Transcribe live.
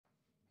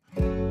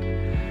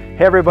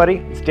Hey everybody,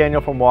 it's Daniel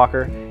from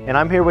Walker, and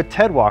I'm here with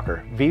Ted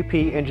Walker,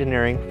 VP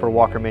Engineering for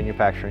Walker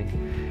Manufacturing.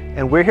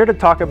 And we're here to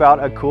talk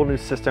about a cool new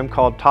system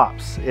called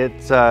TOPS.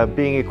 It's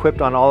being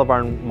equipped on all of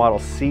our Model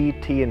C,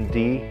 T, and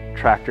D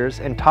tractors,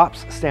 and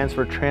TOPS stands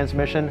for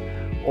Transmission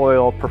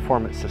Oil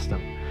Performance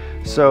System.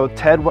 So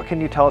Ted, what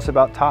can you tell us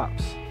about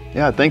TOPS?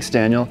 Yeah, thanks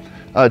Daniel.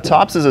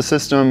 TOPS is a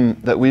system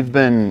that we've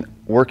been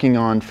working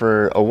on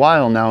for a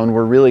while now, and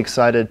we're really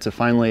excited to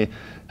finally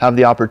have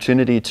the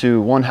opportunity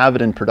to, one, have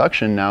it in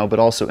production now, but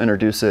also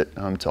introduce it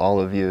to all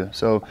of you.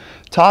 So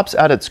TOPS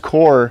at its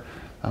core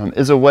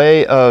is a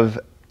way of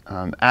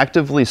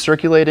actively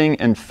circulating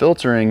and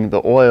filtering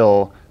the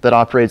oil that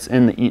operates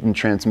in the Eaton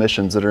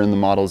transmissions that are in the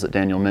models that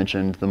Daniel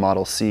mentioned, the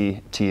Model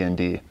C, T, and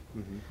D.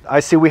 I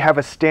see we have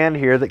a stand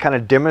here that kind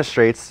of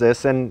demonstrates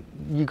this, and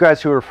you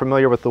guys who are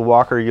familiar with the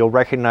Walker, you'll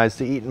recognize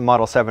the Eaton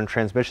Model 7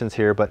 transmissions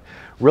here, but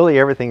really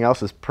everything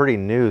else is pretty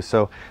new.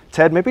 So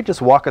Ted, maybe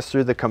just walk us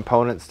through the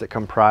components that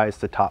comprise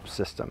the TOPS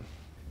system.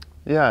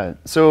 Yeah,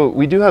 so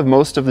we do have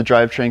most of the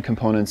drivetrain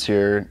components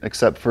here,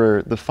 except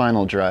for the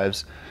final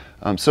drives.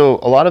 So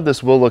a lot of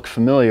this will look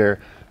familiar,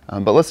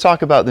 but let's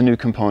talk about the new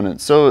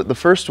components. So the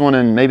first one,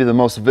 and maybe the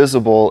most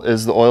visible,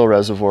 is the oil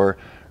reservoir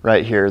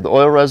right here. The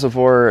oil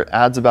reservoir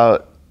adds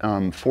about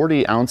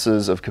 40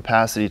 ounces of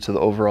capacity to the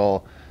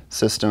overall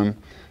system.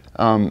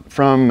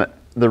 From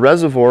the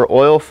reservoir,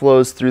 oil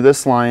flows through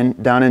this line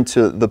down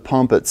into the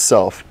pump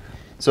itself.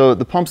 So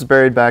the pump's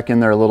buried back in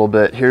there a little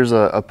bit. Here's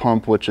a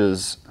pump which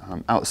is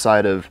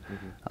outside of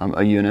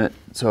a unit.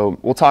 So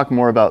we'll talk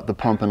more about the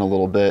pump in a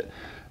little bit.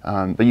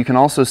 But you can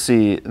also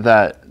see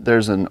that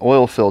there's an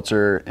oil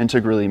filter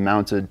integrally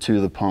mounted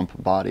to the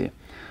pump body.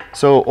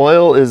 So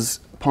oil is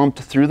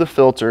pumped through the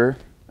filter,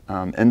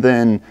 and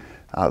then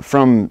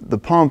from the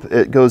pump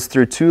it goes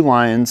through two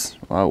lines,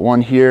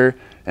 one here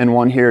and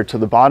one here to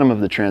the bottom of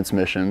the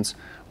transmissions.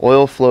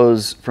 Oil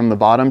flows from the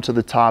bottom to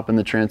the top in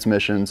the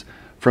transmissions.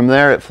 From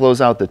there it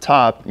flows out the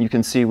top. You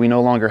can see we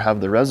no longer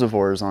have the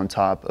reservoirs on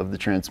top of the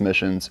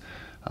transmissions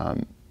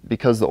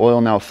because the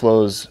oil now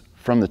flows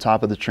from the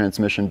top of the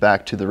transmission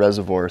back to the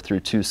reservoir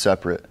through two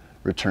separate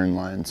return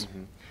lines.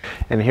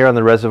 And here on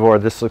the reservoir,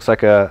 this looks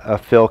like a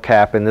fill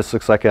cap, and this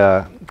looks like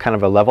a kind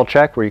of a level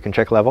check where you can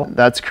check level?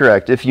 That's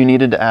correct. If you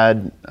needed to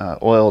add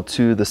oil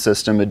to the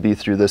system, it'd be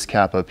through this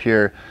cap up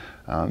here.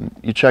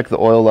 You check the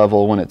oil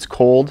level when it's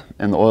cold,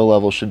 and the oil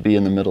level should be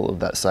in the middle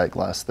of that sight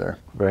glass there.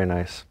 Very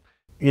nice.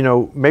 You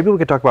know, maybe we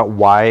could talk about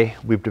why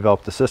we've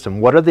developed the system.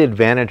 What are the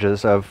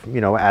advantages of,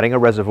 you know, adding a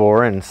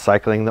reservoir and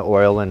cycling the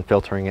oil and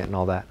filtering it and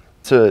all that?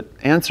 To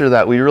answer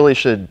that, we really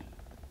should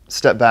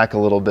step back a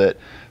little bit.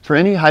 For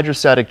any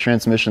hydrostatic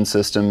transmission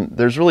system,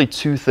 there's really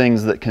two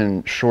things that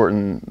can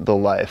shorten the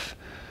life.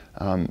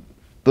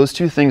 Those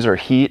two things are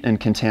heat and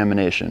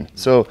contamination.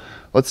 So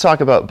let's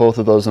talk about both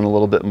of those in a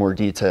little bit more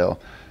detail.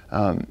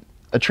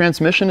 A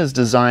transmission is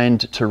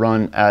designed to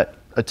run at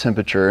a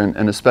temperature,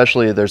 and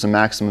especially there's a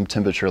maximum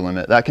temperature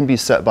limit. That can be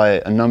set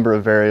by a number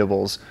of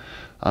variables,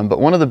 but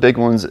one of the big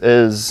ones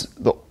is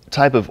the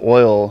type of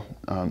oil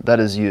that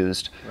is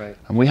used. Right.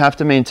 We have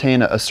to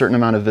maintain a certain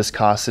amount of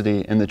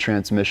viscosity in the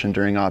transmission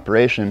during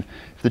operation.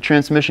 If the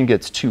transmission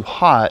gets too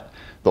hot,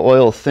 the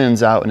oil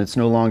thins out and it's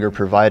no longer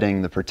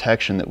providing the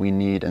protection that we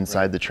need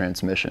inside the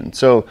transmission.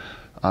 So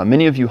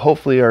many of you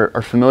hopefully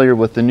are familiar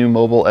with the new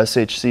mobile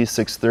SHC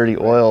 630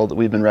 oil that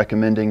we've been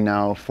recommending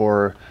now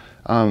for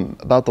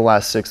about the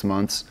last 6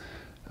 months.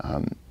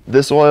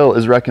 This oil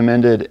is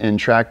recommended in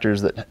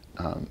tractors that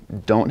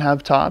don't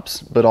have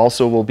TOPS, but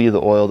also will be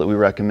the oil that we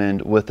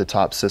recommend with the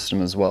TOPS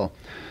system as well.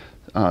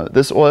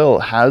 This oil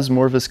has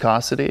more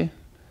viscosity.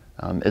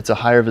 It's a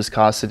higher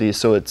viscosity,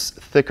 so it's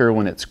thicker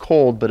when it's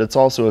cold, but it's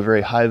also a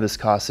very high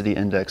viscosity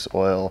index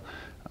oil,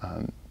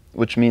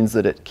 which means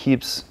that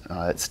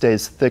it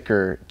stays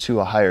thicker to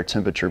a higher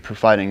temperature,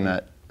 providing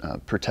that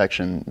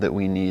protection that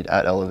we need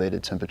at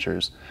elevated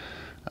temperatures.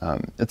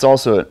 It's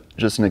also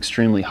just an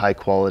extremely high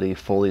quality,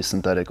 fully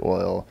synthetic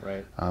oil.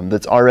 Right.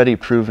 That's already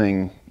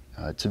proving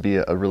to be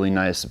a really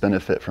nice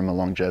benefit from a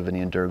longevity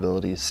and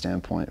durability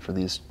standpoint for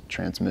these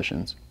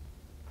transmissions.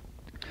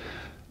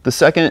 The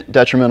second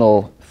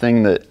detrimental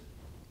thing that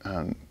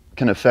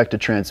can affect a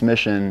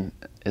transmission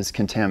is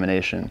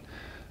contamination.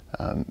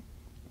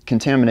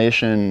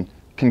 Contamination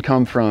can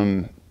come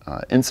from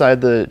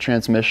inside the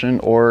transmission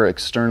or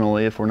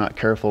externally if we're not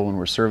careful when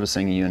we're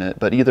servicing a unit,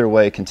 but either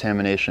way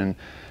contamination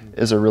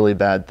is a really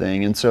bad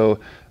thing. And so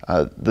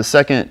the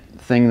second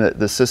thing that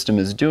the system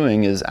is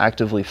doing is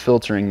actively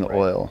filtering the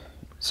oil.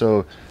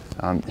 So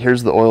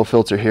here's the oil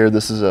filter here.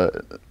 This is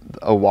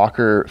a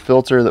Walker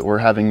filter that we're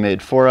having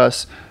made for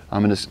us.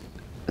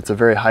 It's a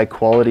very high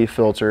quality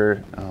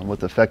filter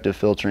with effective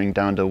filtering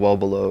down to well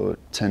below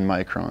 10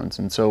 microns.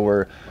 And so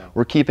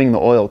we're keeping the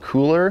oil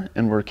cooler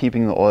and we're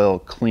keeping the oil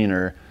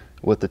cleaner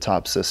with the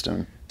TOPS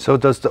system. So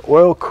does the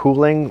oil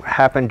cooling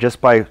happen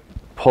just by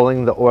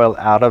pulling the oil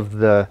out of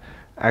the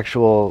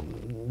actual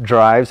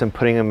drives and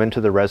putting them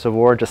into the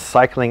reservoir, just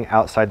cycling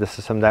outside the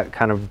system, that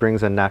kind of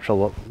brings a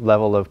natural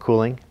level of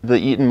cooling? The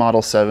Eaton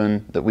Model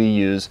 7 that we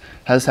use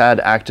has had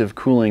active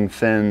cooling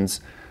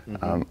fins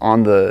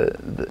on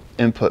the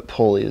input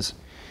pulleys.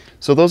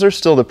 So those are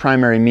still the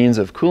primary means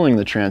of cooling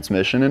the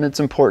transmission, and it's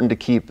important to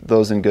keep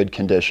those in good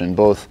condition,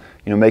 both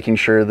making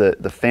sure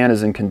that the fan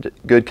is in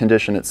good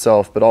condition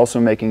itself, but also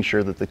making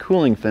sure that the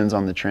cooling fins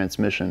on the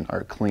transmission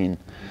are clean.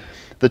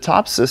 The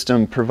top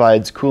system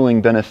provides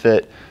cooling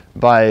benefit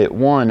by,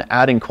 one,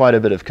 adding quite a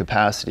bit of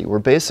capacity. We're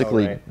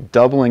basically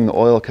doubling the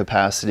oil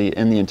capacity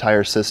in the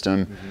entire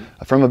system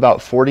from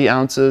about 40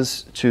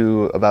 ounces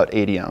to about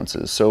 80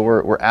 ounces. So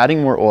we're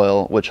adding more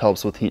oil, which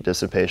helps with heat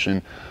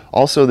dissipation.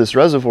 Also, this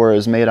reservoir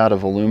is made out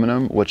of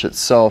aluminum, which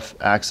itself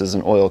acts as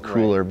an oil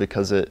cooler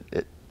because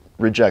it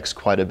rejects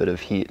quite a bit of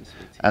heat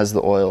as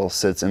the oil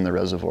sits in the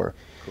reservoir.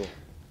 Cool.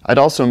 I'd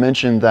also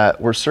mention that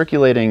we're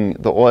circulating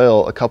the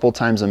oil a couple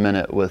times a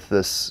minute with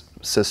this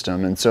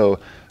system, and so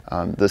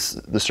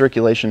the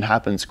circulation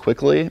happens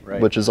quickly,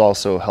 which is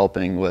also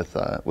helping with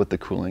the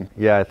cooling.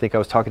 Yeah, I think I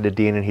was talking to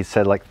Dean and he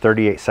said like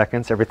 38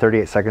 seconds. Every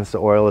 38 seconds the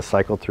oil is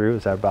cycled through.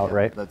 Is that about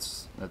right?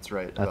 That's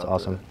right. That's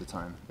awesome. The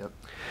time.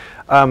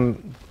 Yep.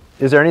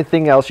 Is there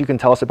anything else you can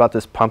tell us about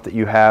this pump that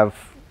you have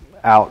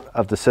out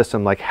of the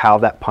system, like how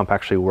that pump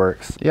actually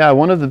works? Yeah,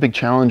 one of the big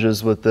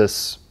challenges with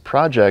this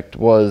project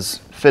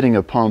was fitting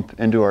a pump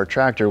into our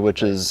tractor,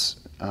 which is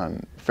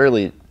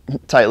fairly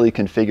tightly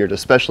configured,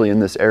 especially in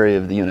this area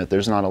of the unit.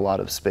 There's not a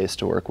lot of space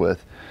to work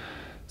with.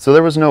 So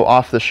there was no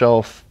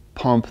off-the-shelf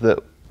pump that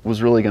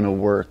was really going to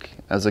work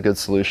as a good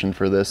solution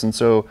for this. And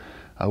so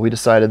we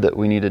decided that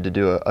we needed to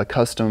do a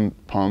custom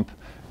pump.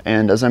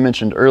 And as I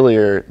mentioned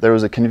earlier, there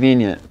was a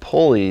convenient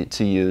pulley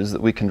to use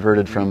that we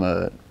converted from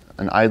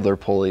an idler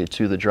pulley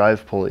to the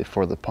drive pulley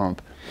for the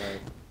pump.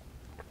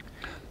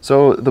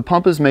 So the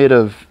pump is made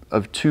of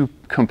two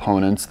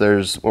components.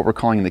 There's what we're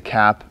calling the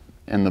cap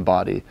and the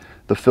body.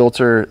 The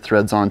filter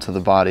threads onto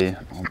the body.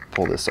 I'll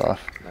pull this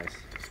off. Nice.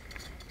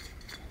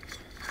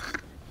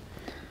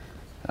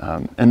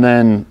 And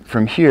then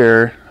from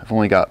here, I've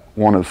only got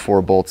one of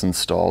 4 bolts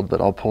installed, but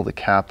I'll pull the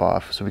cap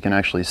off so we can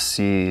actually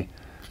see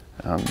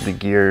the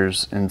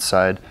gears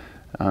inside.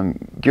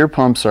 Gear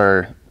pumps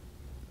are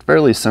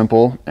fairly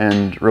simple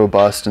and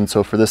robust, and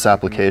so for this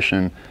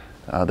application,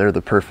 they're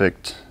the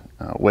perfect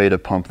way to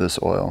pump this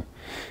oil.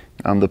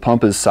 The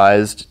pump is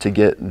sized to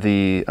get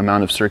the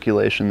amount of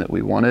circulation that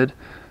we wanted,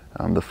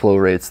 the flow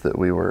rates that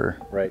we were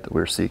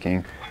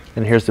seeking.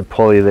 And here's the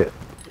pulley that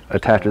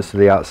attaches to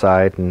the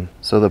outside, and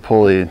so the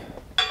pulley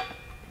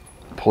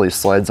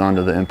slides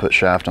onto the input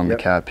shaft on the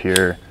cap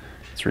here.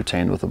 It's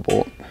retained with a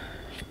bolt.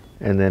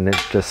 And then it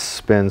just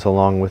spins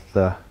along with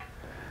the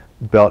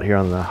belt here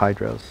on the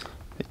hydros.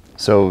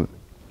 So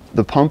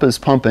the pump is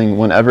pumping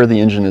whenever the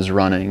engine is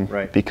running,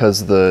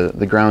 because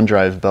the ground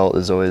drive belt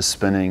is always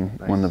spinning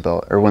when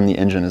the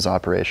engine is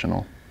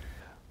operational.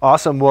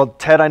 Awesome. Well,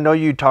 Ted, I know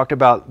you talked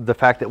about the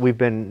fact that we've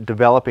been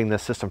developing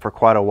this system for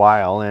quite a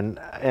while, and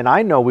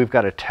I know we've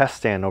got a test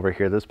stand over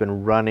here that's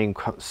been running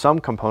some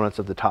components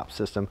of the top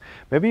system.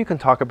 Maybe you can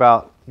talk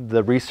about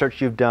the research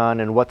you've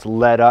done and what's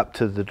led up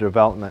to the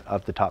development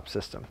of the top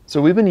system.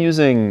 So we've been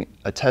using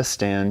a test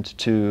stand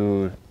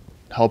to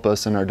help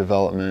us in our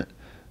development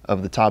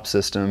of the top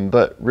system,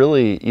 but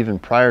really even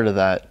prior to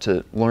that,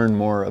 to learn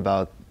more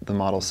about the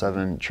Model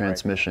 7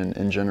 transmission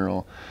in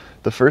general.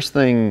 The first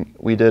thing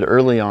we did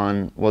early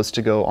on was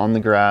to go on the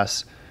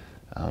grass.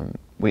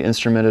 We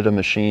instrumented a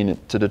machine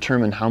to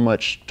determine how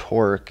much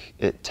torque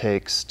it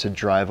takes to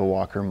drive a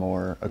walker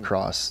mower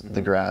across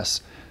the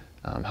grass,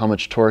 how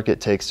much torque it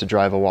takes to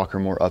drive a walker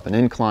mower up an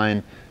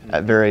incline.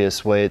 At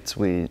various weights,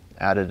 we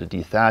added a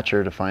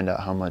dethatcher to find out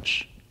how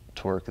much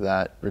torque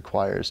that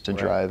requires to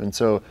drive. And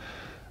so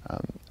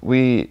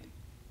we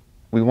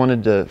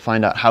wanted to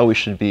find out how we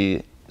should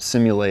be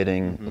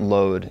simulating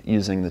load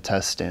using the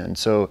test stand.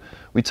 So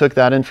we took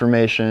that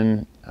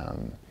information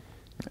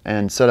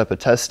and set up a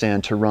test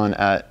stand to run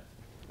at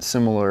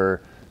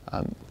similar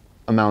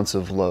amounts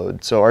of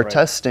load. So our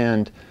test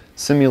stand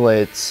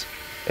simulates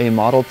a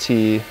Model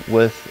T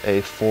with a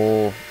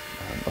full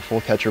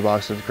catcher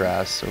box of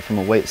grass. So from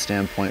a weight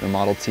standpoint, a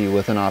Model T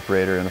with an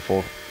operator and a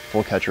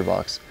full catcher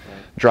box,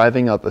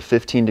 driving up a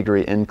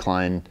 15-degree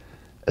incline,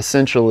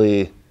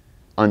 essentially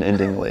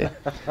unendingly.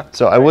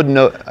 So I would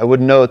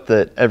note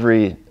that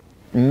every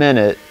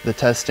minute the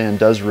test stand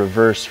does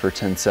reverse for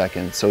 10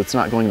 seconds. So it's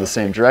not going the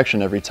same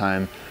direction every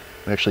time.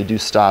 We actually do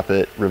stop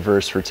it,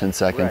 reverse for 10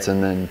 seconds,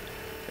 and then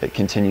it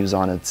continues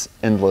on its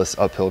endless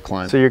uphill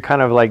climb. So you're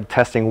kind of like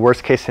testing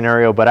worst case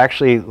scenario, but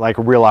actually like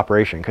real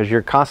operation, because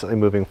you're constantly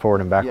moving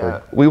forward and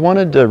backward. Yeah. We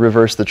wanted to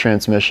reverse the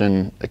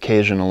transmission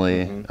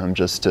occasionally,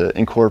 just to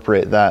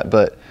incorporate that,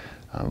 but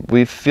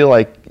we feel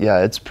like,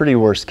 yeah, it's pretty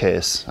worst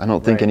case. I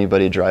don't think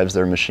anybody drives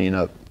their machine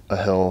up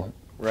a hill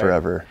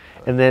forever.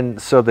 And then,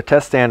 so the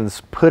test stand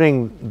is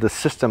putting the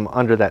system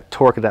under that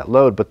torque of that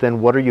load, but then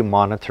what are you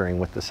monitoring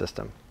with the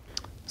system?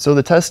 So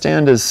the test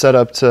stand is set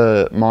up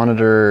to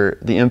monitor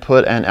the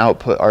input and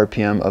output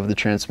RPM of the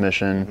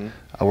transmission.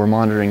 We're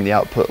monitoring the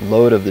output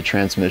load of the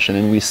transmission,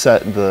 and we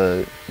set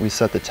the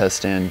test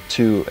stand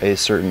to a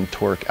certain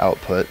torque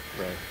output.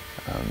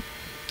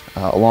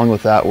 Along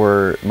with that,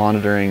 we're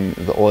monitoring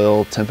the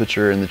oil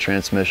temperature in the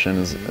transmission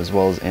as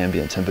well as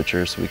ambient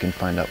temperature, so we can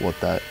find out what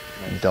that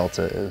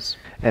delta is.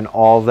 And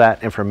all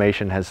that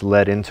information has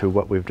led into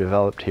what we've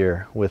developed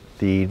here with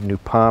the new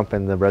pump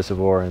and the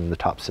reservoir and the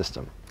top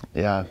system.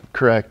 Yeah,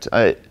 correct.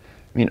 I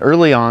mean,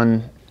 early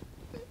on,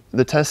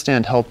 the test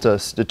stand helped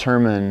us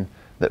determine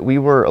that we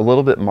were a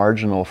little bit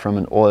marginal from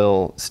an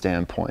oil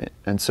standpoint.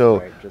 And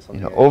so,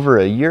 over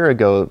a year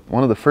ago,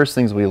 one of the first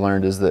things we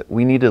learned is that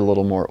we needed a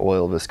little more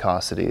oil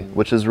viscosity,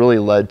 which has really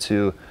led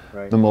to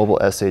the mobile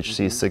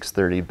SHC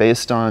 630.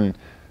 Based on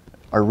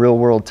our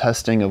real-world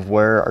testing of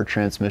where our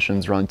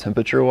transmissions run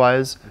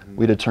temperature-wise,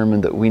 we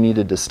determined that we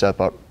needed to step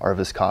up our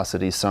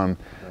viscosity some.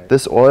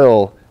 This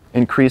oil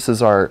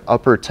increases our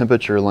upper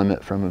temperature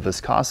limit from a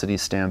viscosity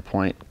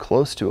standpoint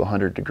close to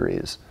 100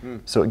 degrees.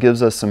 So it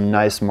gives us some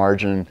nice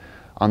margin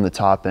on the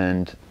top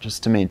end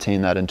just to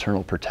maintain that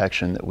internal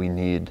protection that we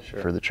need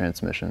for the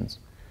transmissions.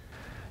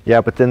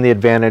 Yeah, but then the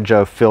advantage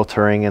of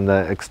filtering and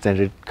the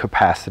extended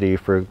capacity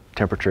for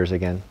temperatures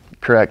again.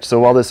 Correct. So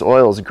while this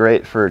oil is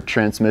great for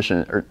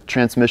transmissions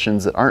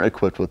that aren't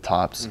equipped with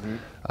tops,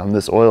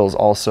 this oil is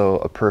also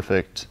a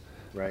perfect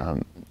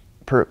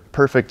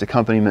perfect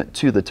accompaniment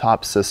to the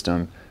top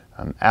system.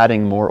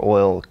 Adding more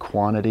oil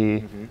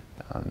quantity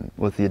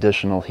with the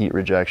additional heat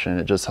rejection,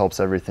 it just helps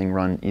everything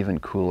run even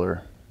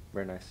cooler.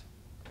 Very nice.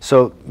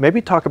 So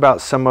maybe talk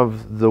about some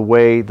of the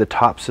way the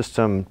top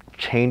system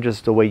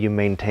changes the way you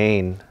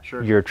maintain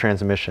your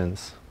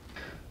transmissions.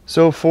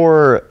 So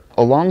for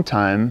a long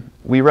time,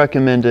 we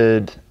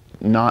recommended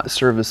not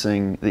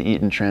servicing the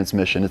Eaton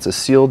transmission. It's a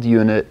sealed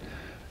unit,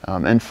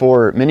 and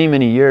for many,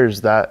 many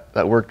years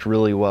that worked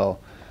really well.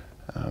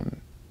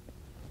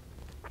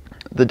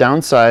 The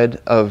downside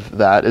of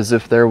that is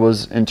if there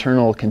was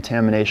internal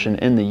contamination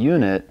in the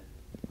unit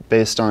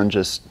based on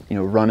just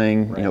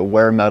running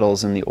wear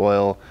metals in the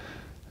oil,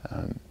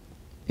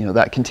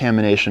 that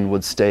contamination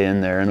would stay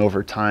in there, and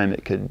over time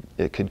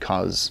it could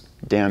cause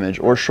damage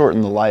or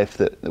shorten the life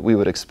that we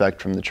would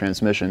expect from the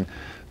transmission.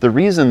 The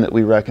reason that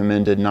we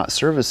recommended not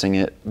servicing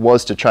it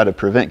was to try to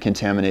prevent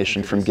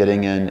contamination from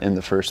getting in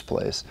the first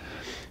place.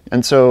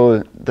 And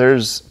so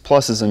there's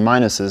pluses and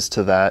minuses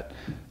to that.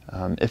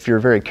 If you're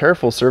very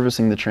careful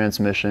servicing the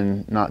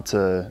transmission not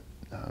to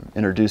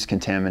introduce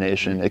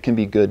contamination, it can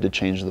be good to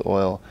change the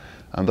oil.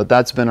 But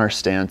that's been our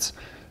stance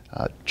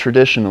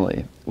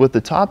traditionally. With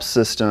the top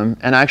system,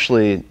 and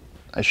actually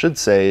I should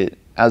say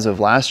as of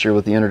last year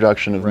with the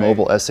introduction of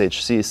mobile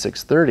SHC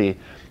 630,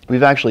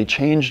 we've actually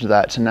changed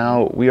that to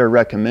now we are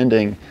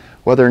recommending,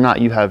 whether or not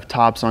you have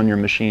tops on your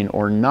machine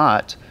or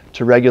not,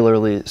 to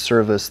regularly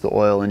service the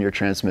oil in your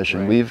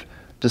transmission. We've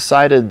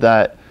decided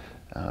that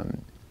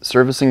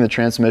servicing the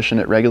transmission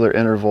at regular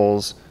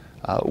intervals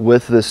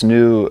with this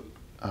new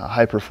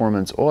high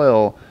performance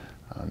oil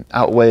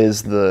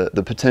outweighs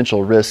the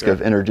potential risk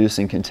of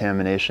introducing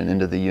contamination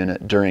into the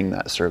unit during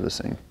that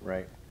servicing.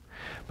 Right.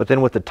 But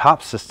then with the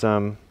top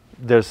system,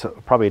 there's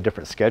probably a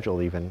different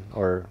schedule even,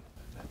 or?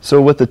 So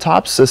with the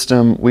top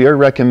system, we are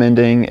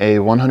recommending a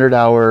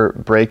 100-hour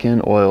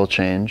break-in oil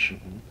change,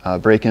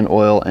 break-in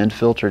oil and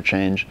filter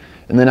change,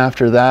 and then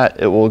after that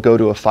it will go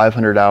to a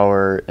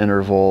 500-hour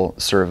interval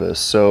service.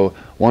 So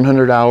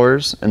 100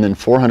 hours and then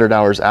 400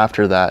 hours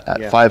after that.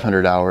 At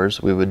 500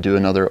 hours we would do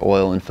another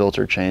oil and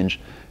filter change,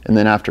 and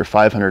then after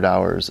 500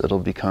 hours it'll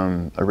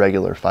become a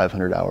regular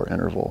 500-hour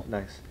interval.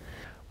 Nice.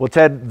 Well,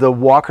 Ted, the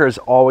Walker has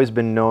always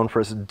been known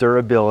for its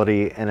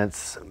durability and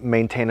its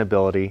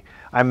maintainability.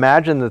 I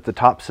imagine that the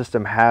top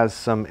system has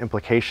some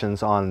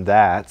implications on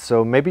that.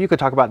 So maybe you could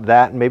talk about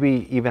that and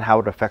maybe even how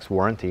it affects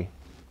warranty.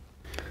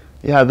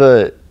 Yeah,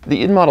 the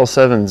Eaton Model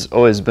 7's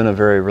always been a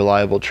very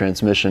reliable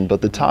transmission,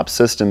 but the top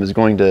system is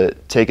going to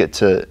take it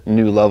to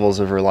new levels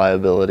of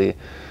reliability.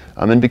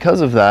 And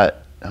because of that,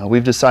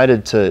 we've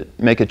decided to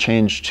make a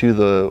change to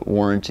the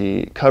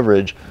warranty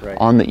coverage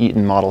on the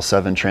Eaton Model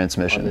 7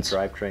 transmissions.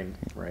 On the drivetrain,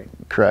 right?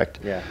 Correct.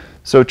 Yeah.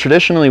 So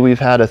traditionally we've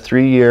had a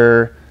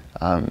three-year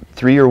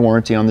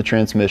warranty on the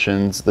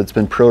transmissions that's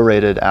been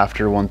prorated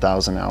after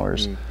 1,000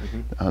 hours.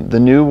 The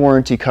new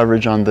warranty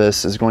coverage on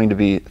this is going to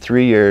be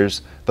 3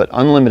 years, but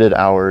unlimited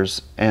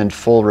hours and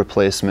full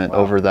replacement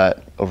over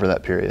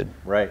that period.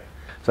 Right.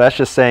 So that's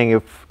just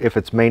saying if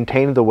it's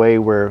maintained the way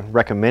we're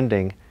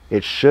recommending,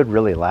 it should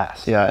really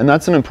last. Yeah, and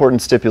that's an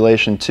important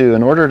stipulation too.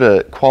 In order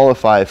to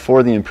qualify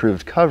for the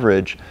improved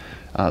coverage,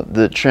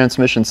 the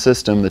transmission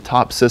system, the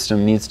top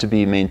system, needs to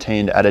be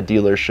maintained at a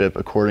dealership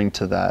according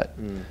to that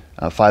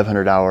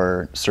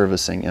 500-hour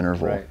servicing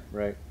interval. Right,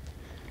 right.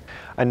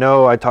 I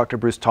know I talked to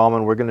Bruce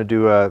Tallman. We're going to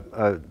do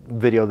a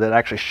video that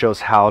actually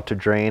shows how to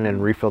drain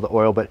and refill the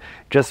oil, but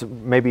just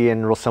maybe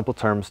in real simple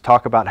terms,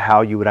 talk about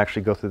how you would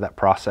actually go through that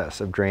process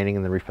of draining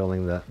and then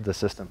refilling the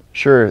system.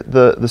 Sure.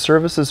 The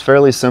service is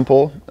fairly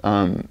simple.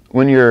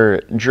 When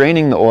you're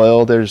draining the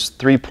oil, there's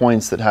 3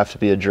 points that have to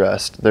be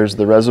addressed. There's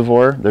the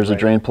reservoir, there's a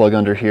drain plug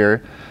under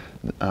here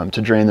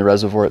to drain the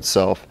reservoir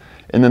itself,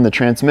 and then the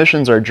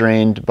transmissions are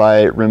drained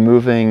by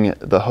removing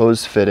the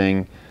hose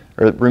fitting,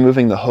 or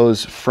removing the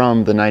hose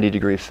from the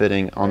 90-degree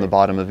fitting on the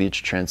bottom of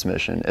each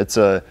transmission. It's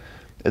a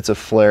It's a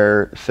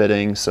flare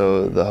fitting,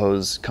 so the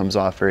hose comes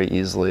off very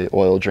easily.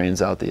 Oil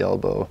drains out the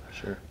elbow.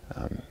 Sure.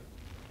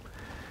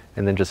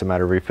 And then just a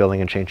matter of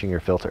refilling and changing your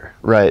filter.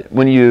 Right.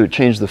 When you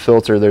change the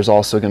filter, there's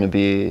also going to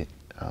be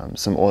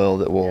some oil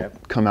that will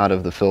come out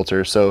of the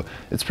filter. So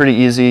it's pretty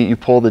easy. You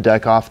pull the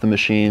deck off the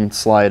machine,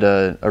 slide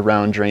a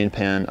round drain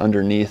pan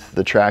underneath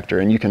the tractor,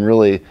 and you can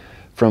really,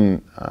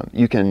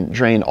 you can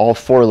drain all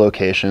 4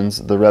 locations,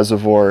 the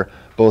reservoir,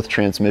 both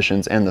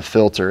transmissions, and the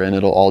filter, and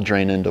it'll all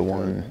drain into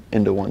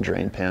one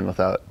drain pan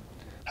without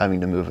having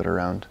to move it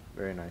around.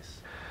 Very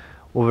nice.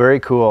 Well, very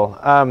cool.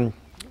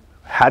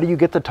 How do you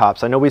get the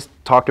tops? I know we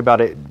talked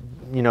about it,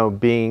 you know,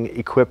 being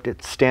equipped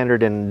at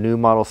standard in new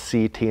model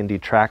C, T, and D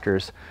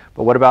tractors,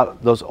 but what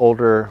about those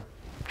older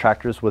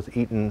tractors with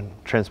Eaton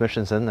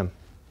transmissions in them?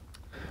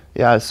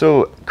 Yeah,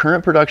 so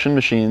current production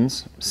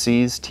machines,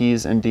 C's,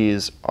 T's, and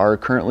D's, are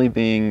currently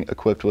being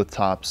equipped with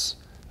tops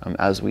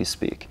as we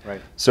speak. Right.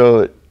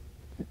 So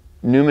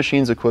new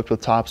machines equipped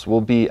with tops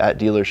will be at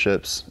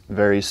dealerships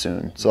very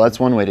soon. So that's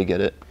one way to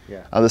get it.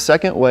 Yeah. The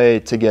second way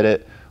to get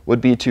it would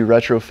be to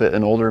retrofit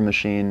an older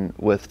machine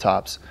with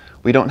tops.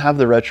 We don't have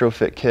the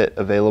retrofit kit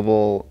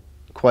available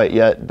quite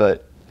yet,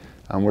 but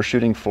we're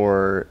shooting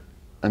for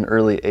an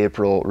early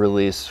April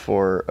release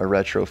for a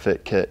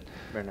retrofit kit.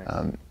 Very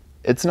nice.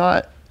 It's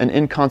not an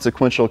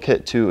inconsequential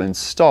kit to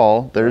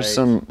install. There's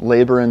some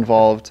labor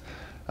involved.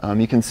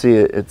 You can see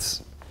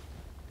it's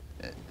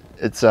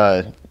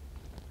the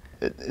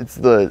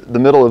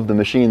middle of the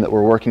machine that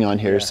we're working on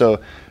here.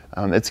 So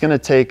it's going to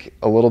take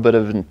a little bit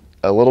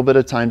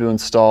of time to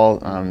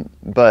install,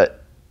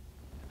 but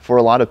for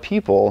a lot of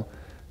people,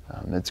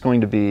 it's going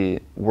to be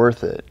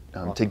worth it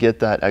to get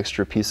that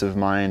extra peace of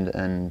mind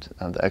and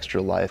the extra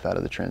life out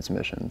of the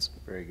transmissions.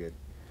 Very good.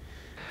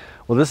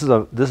 Well, this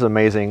is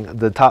amazing.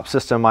 The top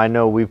system, I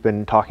know we've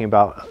been talking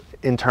about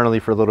internally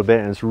for a little bit,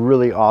 and it's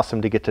really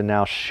awesome to get to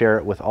now share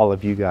it with all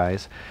of you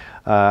guys.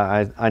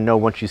 I know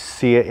once you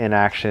see it in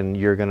action,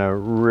 you're going to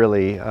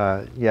really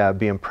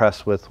be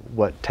impressed with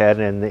what Ted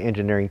and the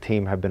engineering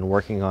team have been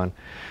working on.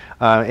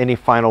 Any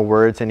final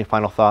words, any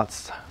final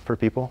thoughts for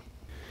people?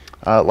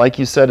 Like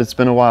you said, it's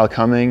been a while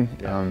coming.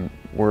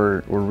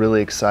 We're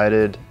really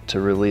excited to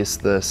release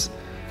this.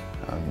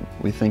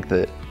 We think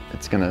that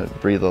it's going to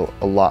breathe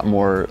a lot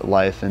more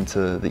life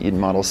into the Eaton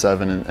Model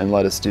 7 and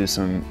let us do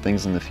some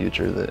things in the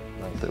future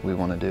that we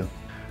want to do.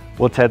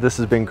 Well, Ted, this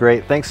has been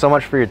great. Thanks so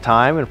much for your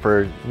time and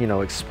for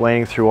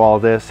explaining through all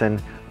this.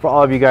 And for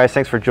all of you guys,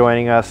 thanks for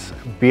joining us.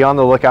 Be on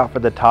the lookout for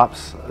the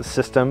tops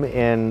system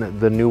in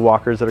the new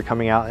walkers that are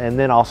coming out, and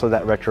then also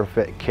that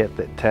retrofit kit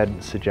that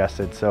Ted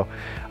suggested. So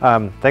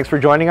thanks for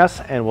joining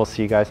us, and we'll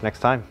see you guys next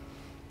time.